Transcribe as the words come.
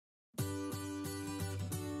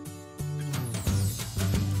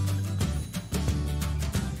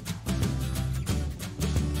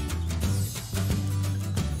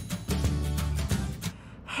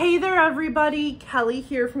Hey there everybody, Kelly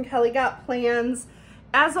here from Kelly Got Plans.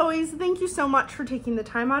 As always, thank you so much for taking the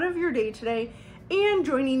time out of your day today and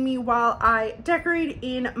joining me while I decorate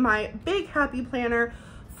in my big happy planner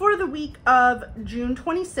for the week of June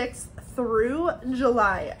 26th through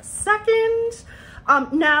July 2nd.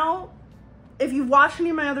 Now, if you've watched any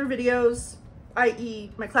of my other videos, i.e.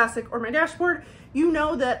 my classic or my dashboard, you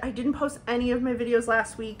know that I didn't post any of my videos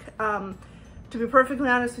last week. To be perfectly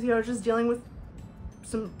honest with you, I was just dealing with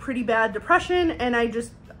some pretty bad depression and I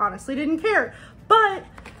just honestly didn't care. But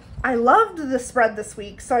I loved the spread this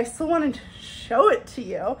week, so I still wanted to show it to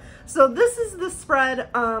you. So this is the spread,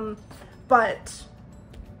 but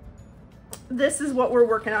this is what we're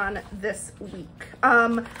working on this week.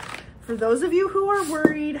 For those of you who are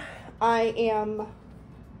worried, I've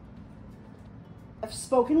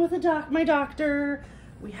spoken with my doctor.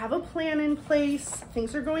 We have a plan in place.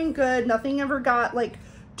 Things are going good. Nothing ever got like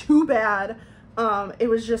too bad. It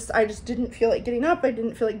was just, I just didn't feel like getting up. I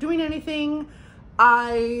didn't feel like doing anything.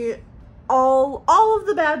 All of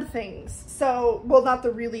the bad things. So, well, not the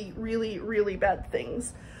really, really, really bad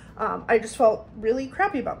things. I just felt really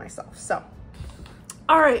crappy about myself. So,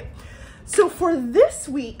 all right. So for this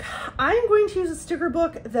week, I'm going to use a sticker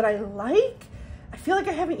book that I like. I feel like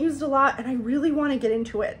I haven't used a lot and I really want to get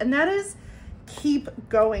into it. And that is Keep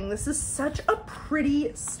Going. This is such a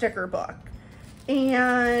pretty sticker book.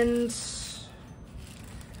 And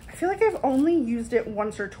I feel like I've only used it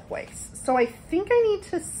once or twice. So I think I need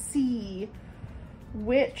to see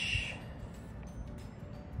which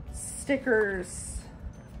stickers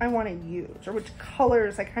I want to use or which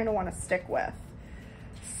colors I kind of want to stick with.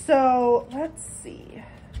 So let's see.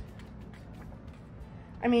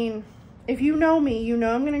 I mean, if you know me, you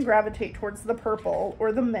know I'm going to gravitate towards the purple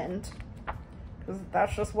or the mint because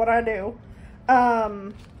that's just what I do.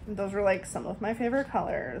 Those are like some of my favorite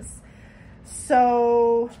colors.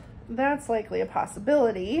 So that's likely a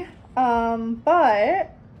possibility.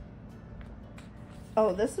 But,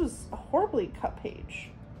 oh, this was a horribly cut page.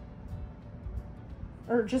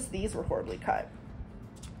 Or just these were horribly cut.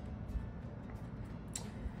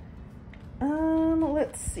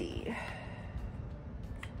 Let's see.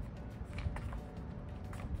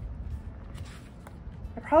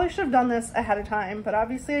 I probably should have done this ahead of time, but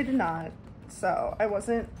obviously I did not. So I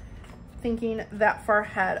wasn't thinking that far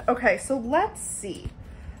ahead. Okay, so let's see.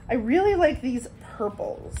 I really like these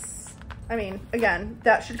purples. I mean, again,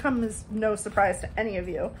 that should come as no surprise to any of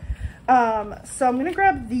you. So I'm gonna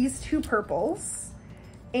grab these two purples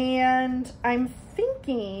and I'm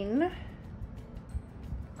thinking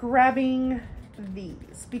grabbing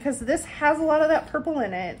these because this has a lot of that purple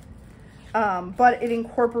in it, but it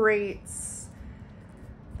incorporates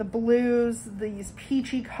the blues, these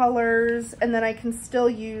peachy colors, and then I can still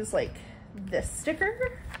use like this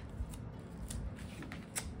sticker.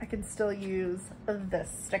 I can still use this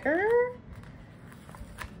sticker.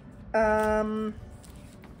 And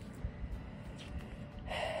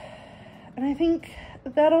I think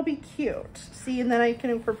that'll be cute. See, and then I can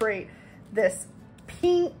incorporate this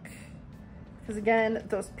pink, because again,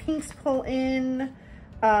 those pinks pull in.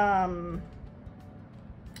 So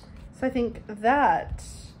I think that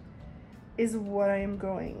is what I'm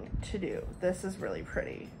going to do. This is really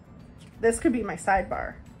pretty. This could be my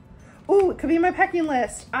sidebar. Oh, it could be my packing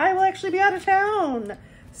list. I will actually be out of town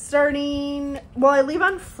starting, well, I leave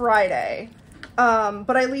on Friday,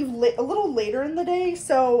 but I leave a little later in the day,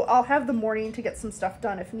 so I'll have the morning to get some stuff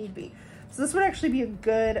done if need be. So this would actually be a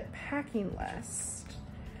good packing list.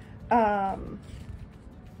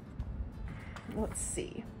 Let's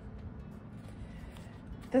see.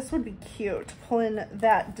 This would be cute to pull in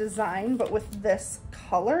that design, but with this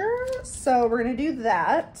color. So we're gonna do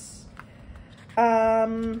that.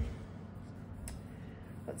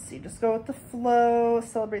 Let's see, just go with the flow,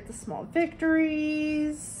 celebrate the small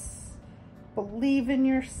victories, believe in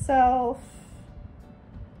yourself,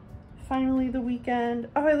 finally the weekend.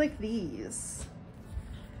 Oh, I like these.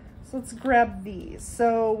 So let's grab these.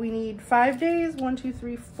 So we need 5 days, 1, 2,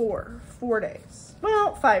 3, 4 days.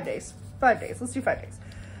 Well, 5 days, 5 days, let's do 5 days.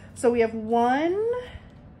 So we have one,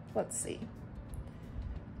 let's see.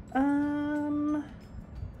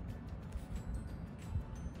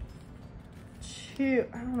 Two,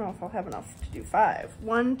 I don't know if I'll have enough to do 5.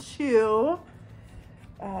 1, 2,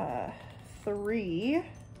 3,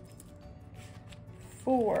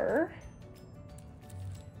 4,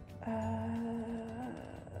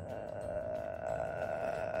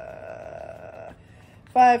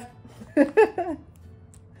 5.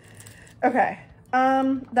 Okay,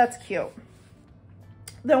 that's cute.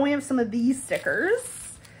 Then we have some of these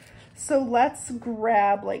stickers. So let's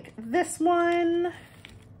grab like this one.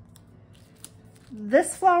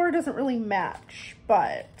 This flower doesn't really match,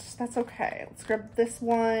 but that's okay. Let's grab this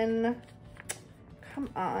one. Come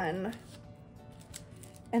on.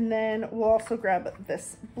 And then we'll also grab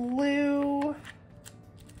this blue.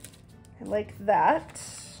 I like that.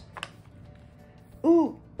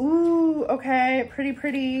 Ooh, okay,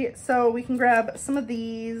 pretty. So we can grab some of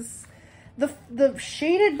these. The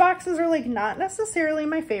shaded boxes are like not necessarily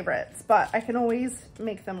my favorites, but I can always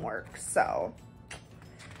make them work, so.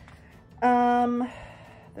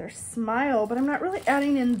 There's Smile, but I'm not really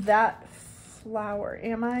adding in that flower,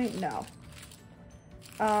 am I? No.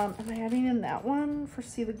 Am I adding in that one for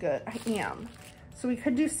See the Good? I am. So we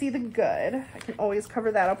could do See the Good. I can always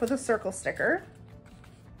cover that up with a circle sticker.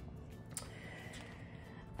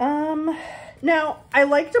 Now, I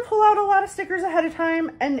like to pull out a lot of stickers ahead of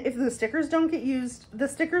time, and if the stickers don't get used, the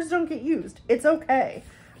stickers don't get used. It's okay.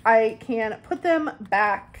 I can put them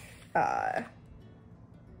back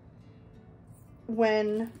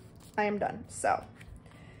when I am done. So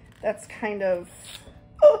that's kind of,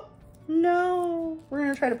 oh no, we're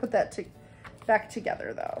gonna try to put that back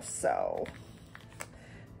together though. So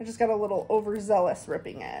I just got a little overzealous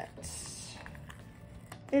ripping it.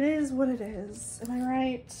 It is what it is, am I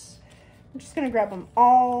right? I'm just gonna grab them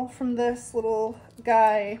all from this little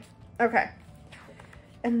guy. Okay,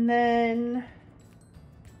 and then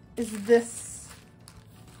is this,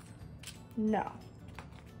 no,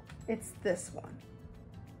 it's this one.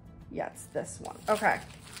 Yeah, it's this one. Okay.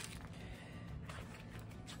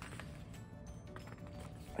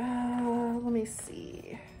 Let me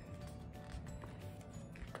see.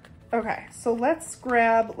 Okay, so let's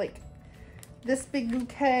grab like this big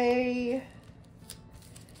bouquet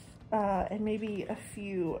and maybe a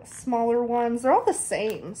few smaller ones. They're all the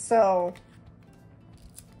same, so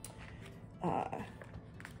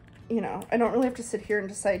you know, I don't really have to sit here and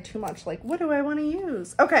decide too much like, what do I want to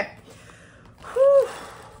use? Okay. Whew.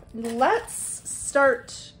 Let's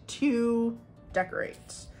start to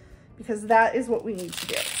decorate because that is what we need to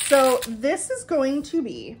do. So this is going to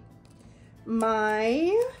be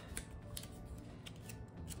my,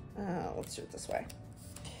 let's do it this way.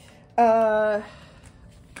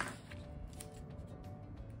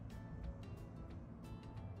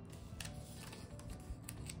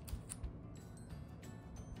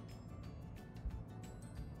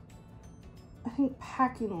 I think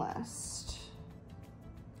packing list.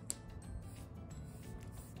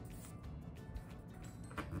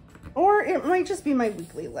 Or it might just be my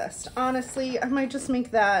weekly list. Honestly, I might just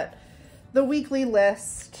make that the weekly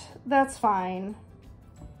list. That's fine.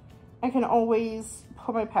 I can always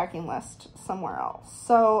put my packing list somewhere else.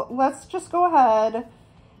 So let's just go ahead,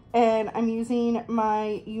 and I'm using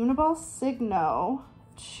my Uniball Signo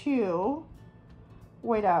to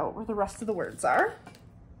white out where the rest of the words are.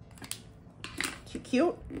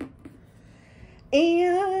 Cute.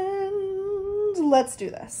 And let's do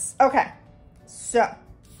this. Okay, so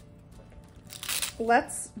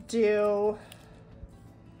let's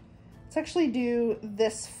actually do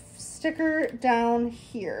this sticker down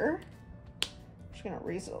here. I'm just gonna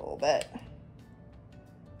raise it a little bit.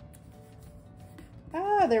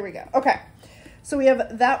 Ah, there we go. Okay, so we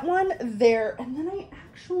have that one there, and then I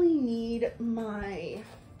actually need my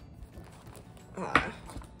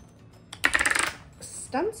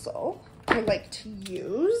stencil I like to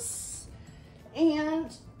use,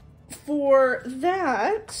 and for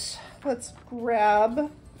that, let's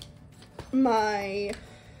grab my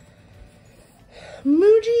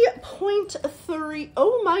Muji Point 3.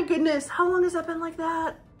 Oh my goodness, how long has that been like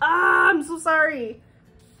that? Ah, I'm so sorry.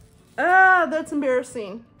 Ah, that's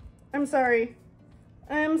embarrassing. I'm sorry.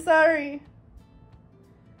 I'm sorry.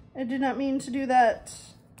 I did not mean to do that.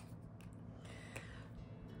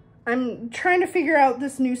 I'm trying to figure out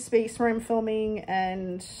this new space where I'm filming,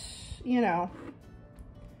 and, you know,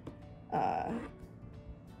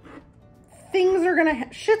 things are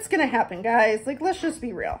gonna, shit's gonna happen, guys. Like, let's just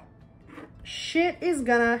be real. Shit is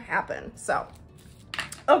gonna happen. So,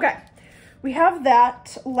 okay. We have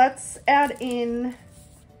that. Let's add in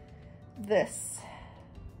this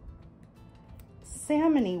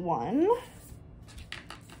salmon-y one.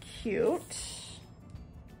 Cute.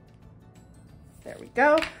 There we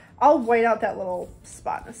go. I'll white out that little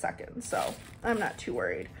spot in a second, so I'm not too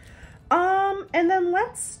worried. And then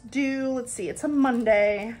let's see, it's a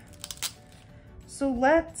Monday. So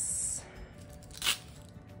let's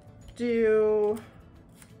do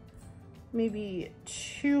maybe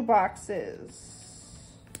 2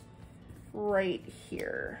 boxes right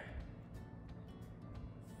here.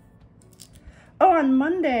 Oh, on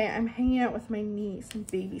Monday, I'm hanging out with my niece and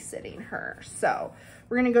babysitting her. So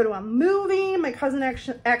we're gonna go to a movie. My cousin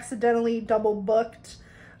accidentally double booked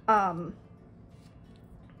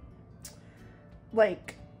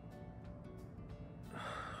like,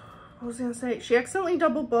 what was I gonna say? She accidentally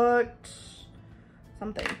double booked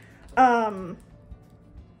something.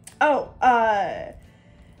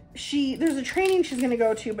 There's a training she's gonna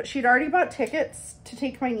go to, but she'd already bought tickets to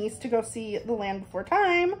take my niece to go see The Land Before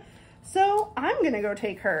Time. So I'm gonna go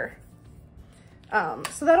take her.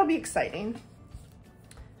 So that'll be exciting.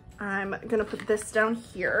 I'm gonna put this down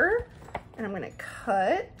here and I'm gonna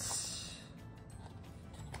cut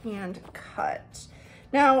and cut.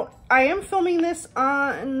 Now, I am filming this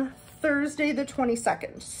on Thursday the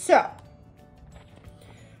 22nd, so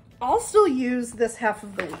I'll still use this half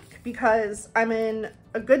of the week because I'm in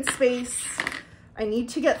a good space. I need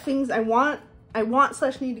to get things I want /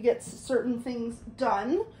 need to get certain things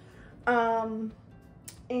done.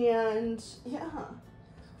 And yeah,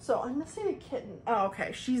 so I'm missing a kitten. Oh,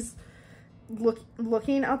 okay. She's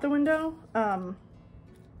looking out the window.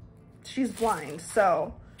 She's blind,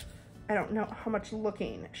 so I don't know how much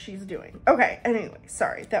looking she's doing. Okay, anyway,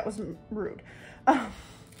 sorry, that was rude.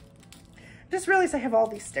 Just realized I have all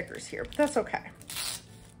these stickers here, but that's okay.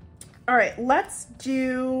 All right, let's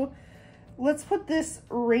put this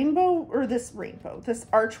this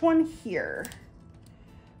arch one here,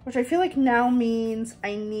 which I feel like now means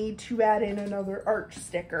I need to add in another arch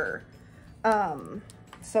sticker.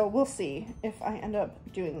 So we'll see if I end up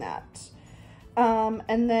doing that.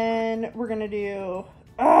 And then we're gonna do,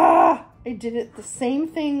 I did it the same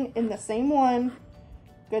thing in the same one.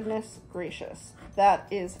 Goodness gracious. That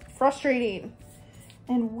is frustrating.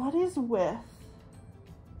 And what is with,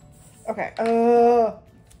 okay,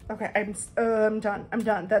 okay, I'm done. I'm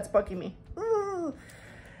done. That's bugging me.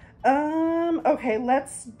 Okay,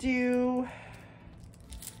 let's do,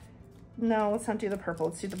 no, let's not do the purple.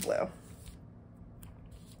 Let's do the blue.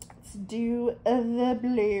 Let's do the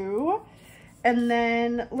blue. And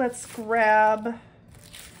then let's grab,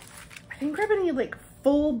 I didn't grab any like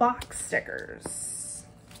full box stickers.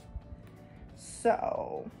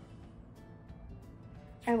 So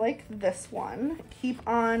I like this one. Keep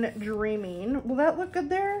on Dreaming. Will that look good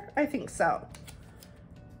there? I think so.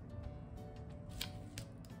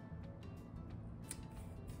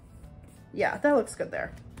 Yeah, that looks good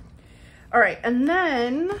there. All right, and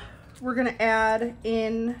then we're gonna add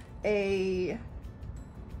in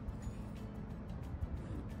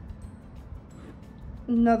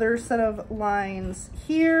another set of lines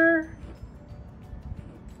here.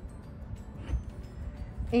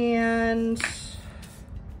 And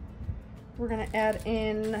we're gonna add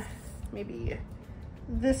in maybe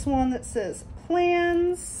this one that says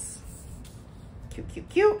plans. Cute, cute,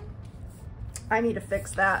 cute. I need to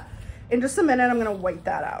fix that. In just a minute, I'm gonna wipe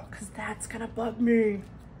that out because that's gonna bug me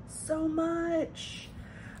so much.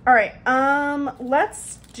 All right,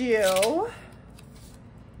 let's do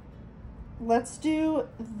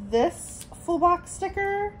this full box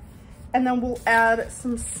sticker, and then we'll add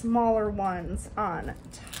some smaller ones on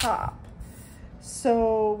top.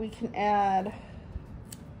 So we can add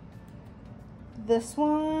this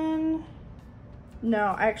one.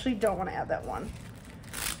 No, I actually don't want to add that one.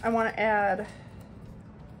 I want to add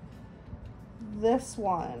this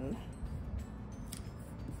one.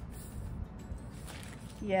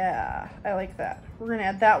 Yeah, I like that. We're gonna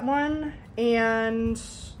add that one, and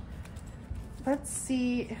let's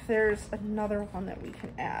see if there's another one that we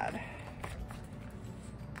can add.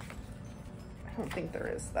 I don't think there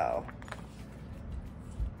is though.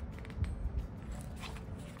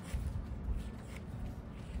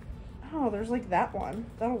 Oh, there's like that one.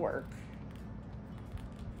 That'll work.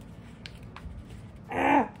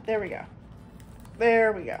 Ah, there we go.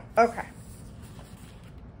 There we go. Okay.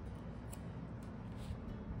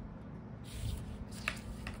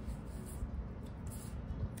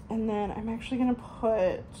 And then I'm actually gonna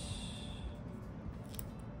put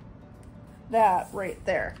that right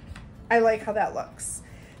there. I like how that looks.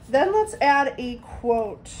 Then let's add a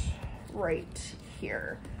quote right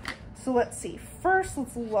here. So let's see. First,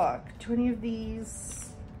 let's look. Do any of these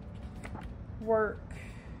work?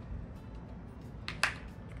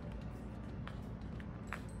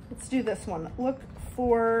 Let's do this one. Look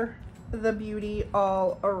for the beauty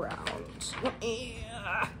all around. Let me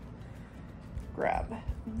grab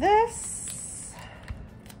this.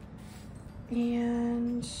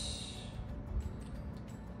 And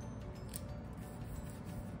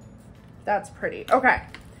that's pretty. Okay.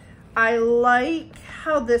 I like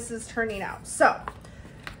how this is turning out. So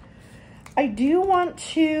I do want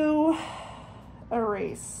to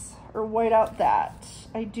erase or white out that.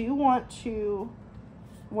 I do want to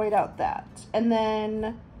white out that. And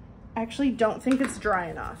then I actually don't think it's dry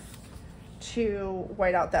enough to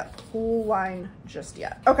white out that whole line just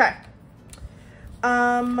yet. Okay.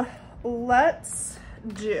 let's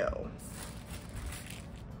do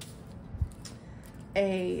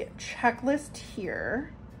a checklist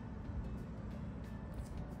here.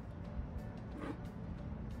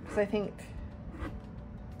 Because I think,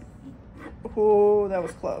 oh, that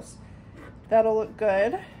was close. That'll look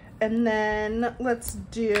good. And then let's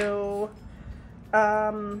do,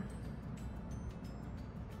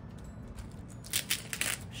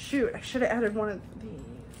 shoot, I should have added one of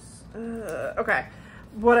these. Okay.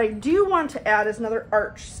 What I do want to add is another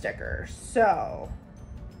arch sticker. So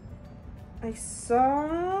I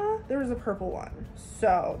saw there was a purple one.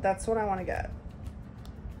 So that's what I want to get.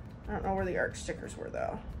 I don't know where the arch stickers were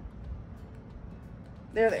though.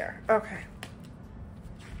 There they are. Okay.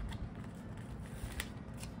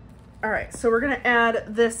 All right, so we're gonna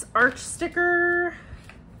add this arch sticker,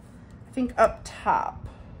 I think up top.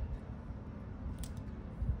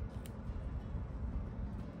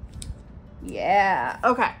 Yeah,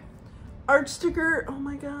 okay. Arch sticker, oh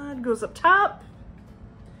my God, goes up top.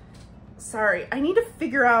 Sorry, I need to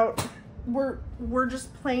figure out, we're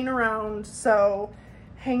just playing around, so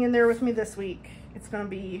hang in there with me this week. It's gonna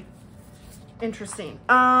be interesting.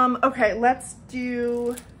 Okay, let's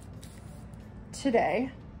do today.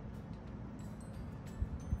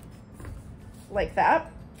 Like that.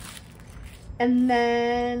 And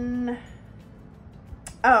then,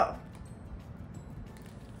 oh.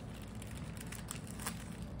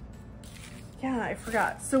 Yeah, I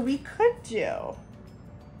forgot. So we could do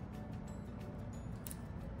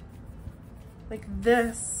like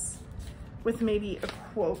this with maybe a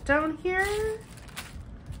quote down here.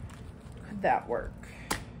 Could that work?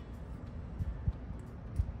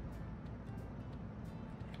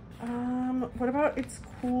 What about it's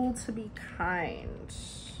cool to be kind?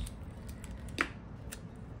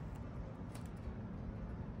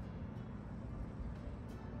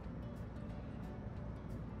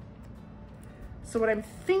 So what I'm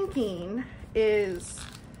thinking is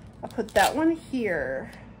I'll put that one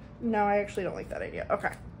here. No, I actually don't like that idea.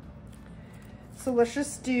 Okay. So let's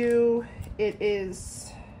just do, it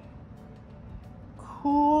is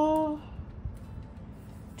cool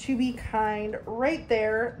to be kind right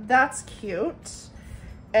there. That's cute.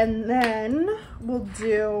 And then we'll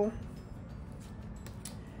do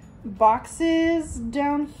boxes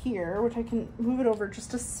down here, which I can move it over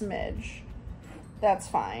just a smidge. That's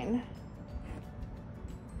fine.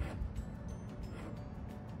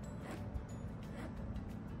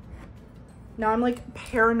 Now I'm like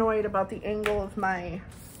paranoid about the angle of my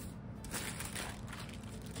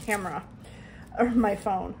camera or my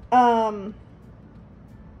phone.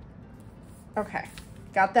 Okay,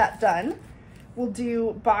 got that done. We'll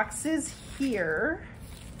do boxes here.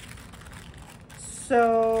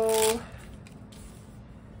 So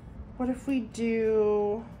what if we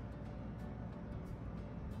do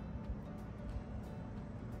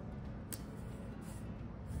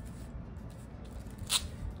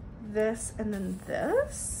this and then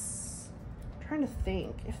this? I'm trying to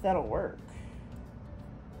think if that'll work.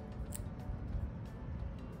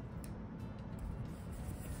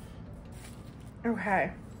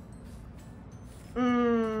 Okay.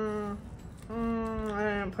 I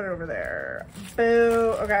didn't put it over there.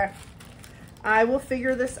 Boo. Okay. I will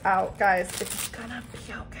figure this out, guys. It's gonna be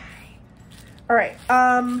okay. All right.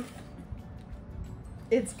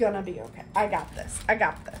 It's gonna be okay. I got this. I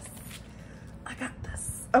got this. I got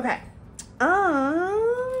this. Okay.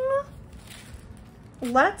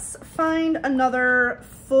 Let's find another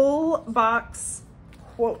full box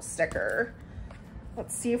quote sticker.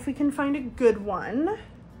 Let's see if we can find a good one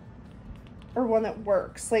or one that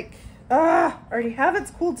works. Like, I already have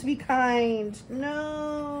It's Cool to Be Kind.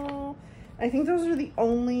 No, I think those are the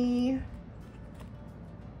only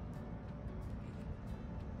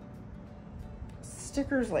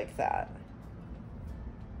stickers like that.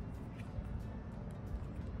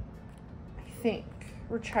 I think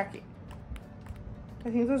we're checking. I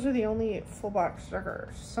think those are the only full box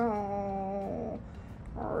stickers. So,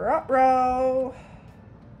 ruh-roh.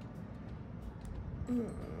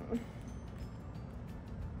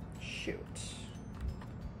 Shoot.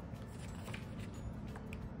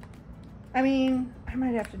 I mean, I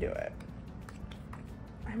might have to do it.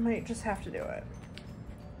 I might just have to do it.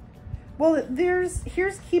 Well, here's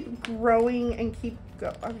keep growing and keep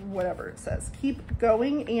whatever it says. Keep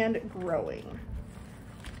going and growing.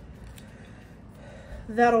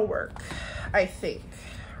 That'll work, I think,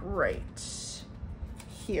 right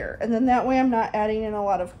here. And then that way I'm not adding in a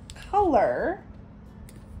lot of color,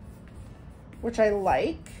 which I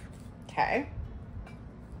like. Okay.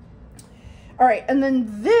 All right, and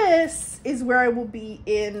then this is where I will be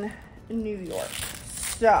in New York.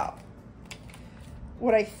 So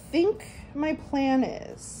what I think my plan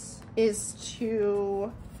is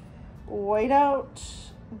to white out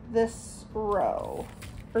this row,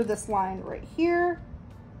 or this line right here.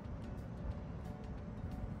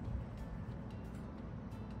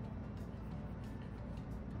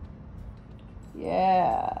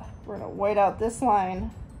 Yeah, we're gonna white out this line.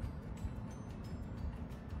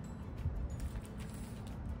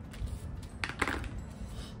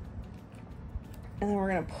 And then we're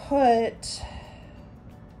gonna put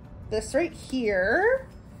this right here.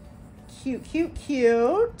 Cute, cute,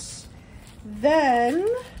 cute. Then,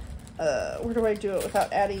 where do I do it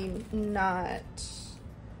without adding not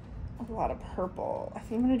a lot of purple? I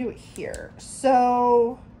think I'm gonna do it here.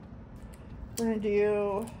 So, we're gonna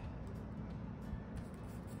do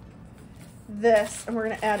this, and we're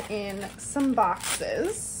gonna add in some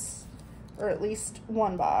boxes, or at least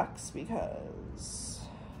one box, because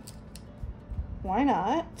why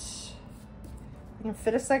not? I can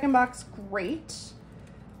fit a second box, great.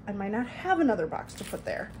 I might not have another box to put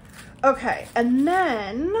there. Okay, and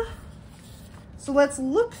then, so let's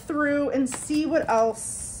look through and see what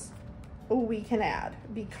else we can add,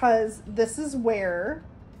 because this is where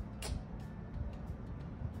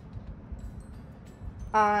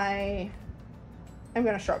I am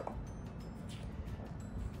gonna struggle.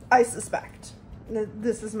 I suspect.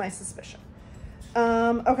 This is my suspicion.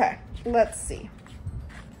 Okay, let's see.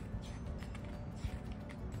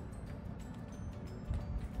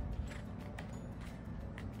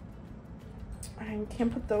 I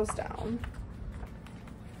can't put those down.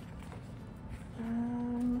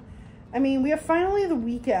 I mean, we have finally the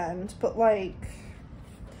weekend, but like,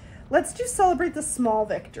 let's just celebrate the small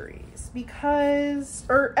victories, because,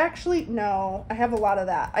 or actually, no, I have a lot of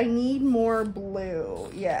that. I need more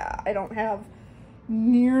blue. Yeah, I don't have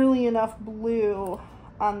nearly enough blue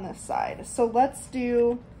on this side. So let's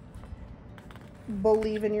do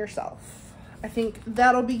Believe in Yourself. I think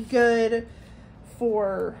that'll be good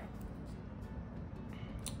for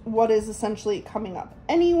what is essentially coming up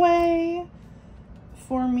anyway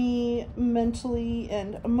for me mentally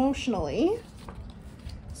and emotionally.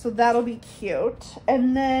 So that'll be cute.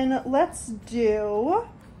 And then let's do,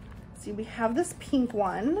 see, we have this pink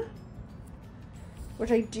one,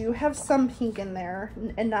 which I do have some pink in there,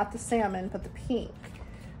 and not the salmon, but the pink.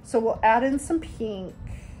 So we'll add in some pink.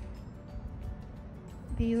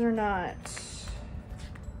 These are not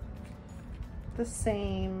the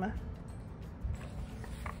same.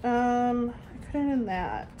 I could add in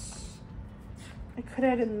that. I could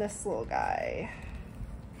add in this little guy.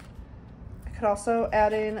 I could also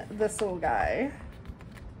add in this little guy.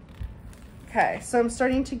 Okay, so I'm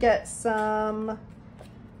starting to get some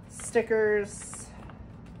stickers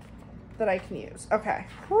that I can use. Okay.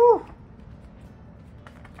 Whew.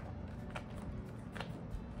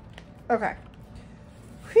 Okay.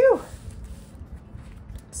 Phew.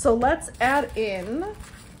 So let's add in,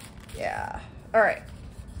 yeah. All right.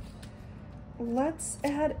 Let's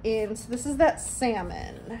add in, so this is that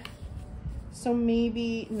salmon. So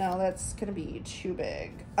maybe, no, that's gonna be too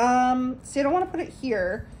big. See, I don't wanna put it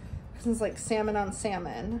here because it's like salmon on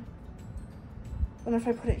salmon. But if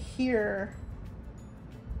I put it here,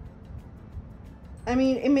 I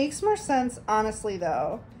mean, it makes more sense, honestly,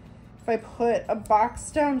 though, if I put a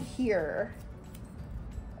box down here.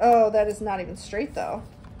 Oh, that is not even straight, though.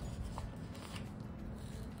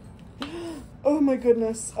 Oh my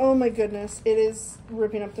goodness. Oh my goodness. It is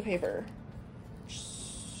ripping up the paper.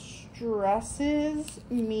 Stresses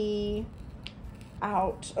me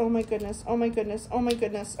out. Oh my goodness. Oh my goodness. Oh my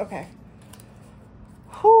goodness. Okay.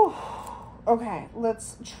 Whew. Okay,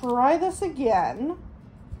 let's try this again.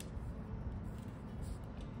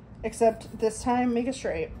 Except this time, make it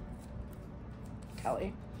straight,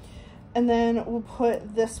 Kelly. And then we'll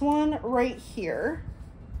put this one right here.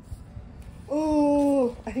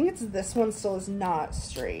 Oh, I think it's this one still is not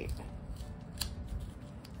straight.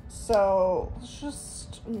 So let's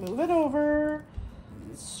just move it over,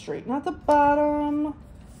 straighten out the bottom.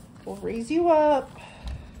 We'll raise you up.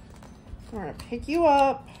 We're gonna pick you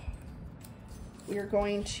up. We are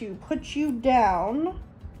going to put you down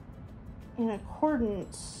in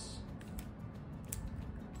accordance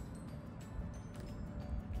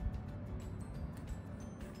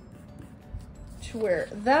to where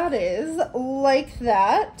that is, like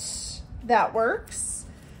that. That works.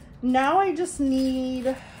 Now I just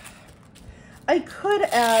need, I could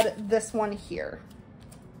add this one here.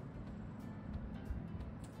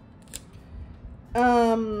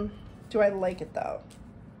 Do I like it though?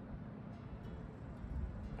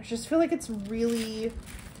 I just feel like it's really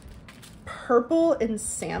purple and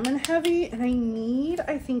salmon heavy, and I need,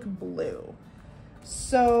 I think, blue.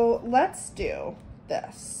 So let's do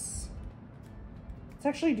this. Let's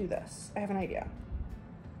actually do this. I have an idea.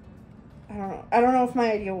 I don't know. I don't know if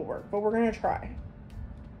my idea will work, but we're going to try.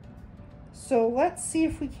 So let's see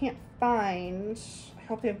if we can't find, I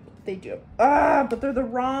hope they do. But they're the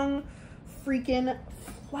wrong freaking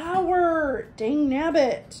flower. Dang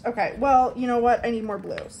nabbit. Okay, well, you know what? I need more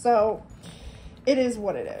blue. So it is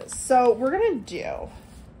what it is. So we're going to do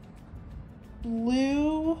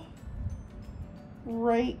blue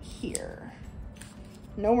right here.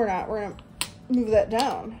 No, we're not. We're going to move that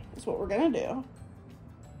down. That's what we're going to do.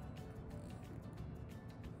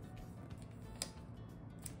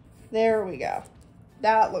 There we go.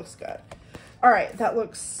 That looks good. All right, that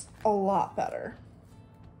looks a lot better.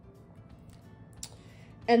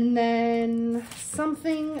 And then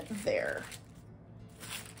something there.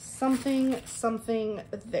 Something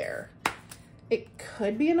there. It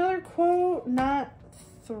could be another quote. Not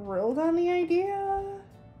thrilled on the idea,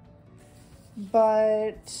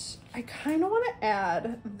 but I kind of want to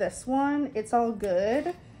add this one. It's all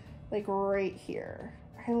good. Like right here.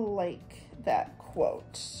 I like that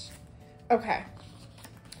quote. Okay.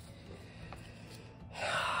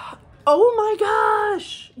 Oh my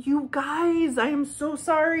gosh, you guys, I am so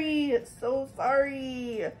sorry. So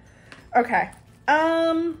sorry. Okay.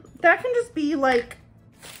 That can just be like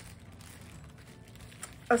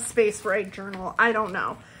a space for a journal. I don't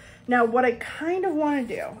know. Now, what I kind of want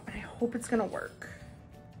to do, and I hope it's going to work,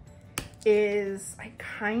 is I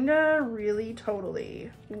kind of really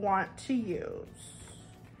totally want to use,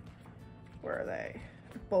 where are they?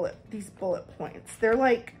 These bullet points. They're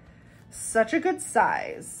like such a good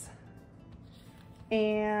size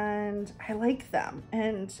and I like them,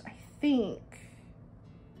 and I think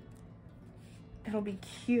it'll be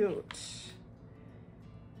cute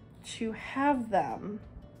to have them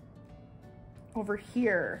over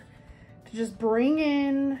here to just bring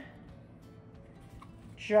in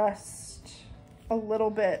just a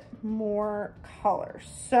little bit more color.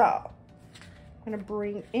 So I'm gonna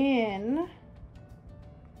bring in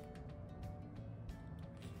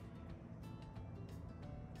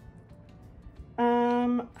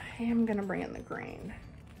I am gonna bring in the green.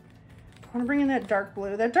 I want to bring in that dark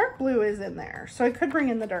blue. That dark blue is in there, so I could bring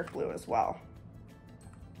in the dark blue as well.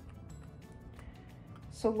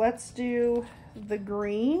 So let's do the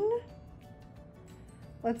green.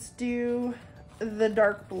 Let's do the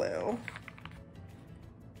dark blue.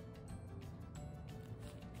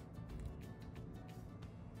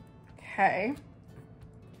 Okay.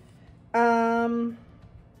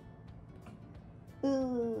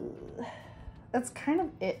 That's kind of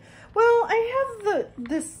it. Well, I have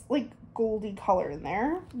this like goldy color in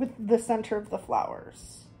there with the center of the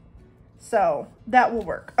flowers. So that will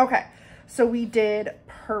work. Okay. So we did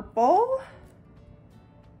purple.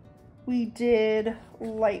 We did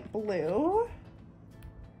light blue.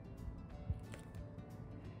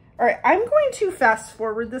 All right, I'm going to fast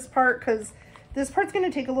forward this part because this part's going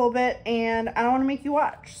to take a little bit and I don't want to make you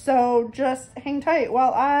watch. So just hang tight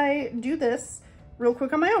while I do this real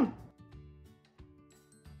quick on my own.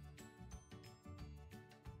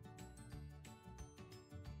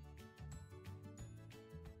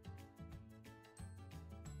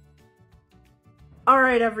 All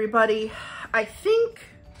right, everybody, I think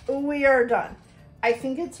we are done. I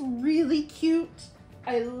think it's really cute.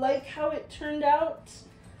 I like how it turned out.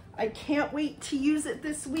 I can't wait to use it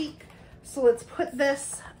this week. So let's put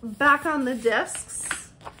this back on the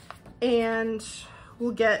discs and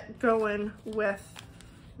we'll get going with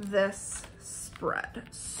this spread.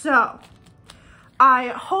 So I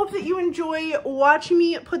hope that you enjoy watching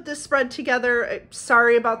me put this spread together.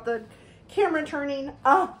 Sorry about the camera turning.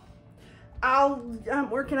 I'm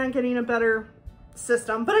working on getting a better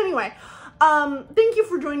system. But anyway, thank you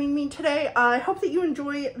for joining me today. I hope that you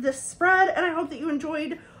enjoy this spread and I hope that you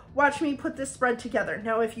enjoyed watching me put this spread together.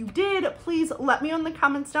 Now, if you did, please let me know in the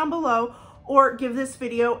comments down below or give this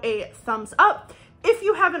video a thumbs up. If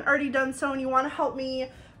you haven't already done so and you want to help me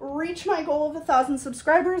reach my goal of 1,000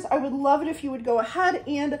 subscribers, I would love it if you would go ahead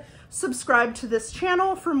and subscribe to this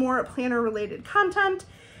channel for more planner related content.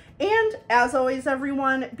 And as always,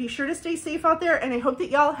 everyone, be sure to stay safe out there, and I hope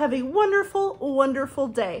that y'all have a wonderful, wonderful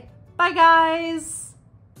day. Bye, guys.